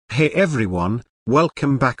Hey everyone,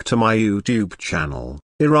 welcome back to my YouTube channel,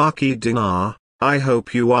 Iraqi Dinar. I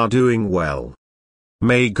hope you are doing well.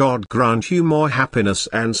 May God grant you more happiness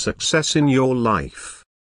and success in your life.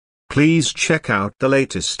 Please check out the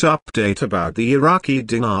latest update about the Iraqi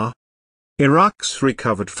dinar. Iraq's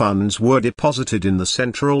recovered funds were deposited in the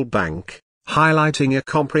central bank, highlighting a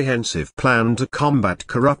comprehensive plan to combat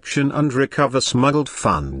corruption and recover smuggled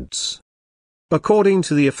funds. According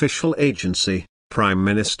to the official agency, Prime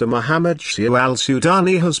Minister Mohammed Shia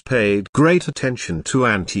al-Sudani has paid great attention to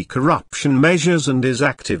anti-corruption measures and is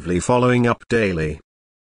actively following up daily.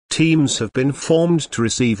 Teams have been formed to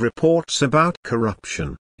receive reports about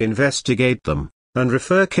corruption, investigate them, and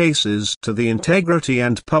refer cases to the Integrity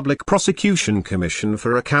and Public Prosecution Commission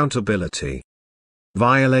for accountability.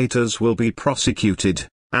 Violators will be prosecuted,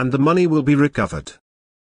 and the money will be recovered.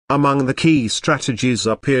 Among the key strategies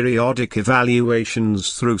are periodic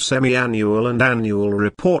evaluations through semi-annual and annual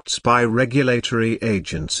reports by regulatory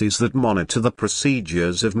agencies that monitor the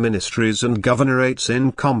procedures of ministries and governorates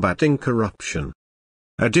in combating corruption.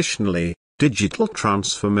 Additionally, digital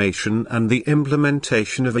transformation and the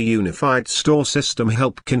implementation of a unified store system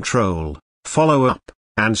help control, follow up,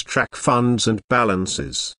 and track funds and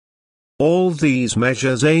balances. All these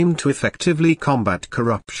measures aim to effectively combat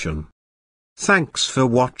corruption. Thanks for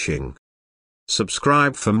watching.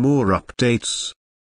 Subscribe for more updates.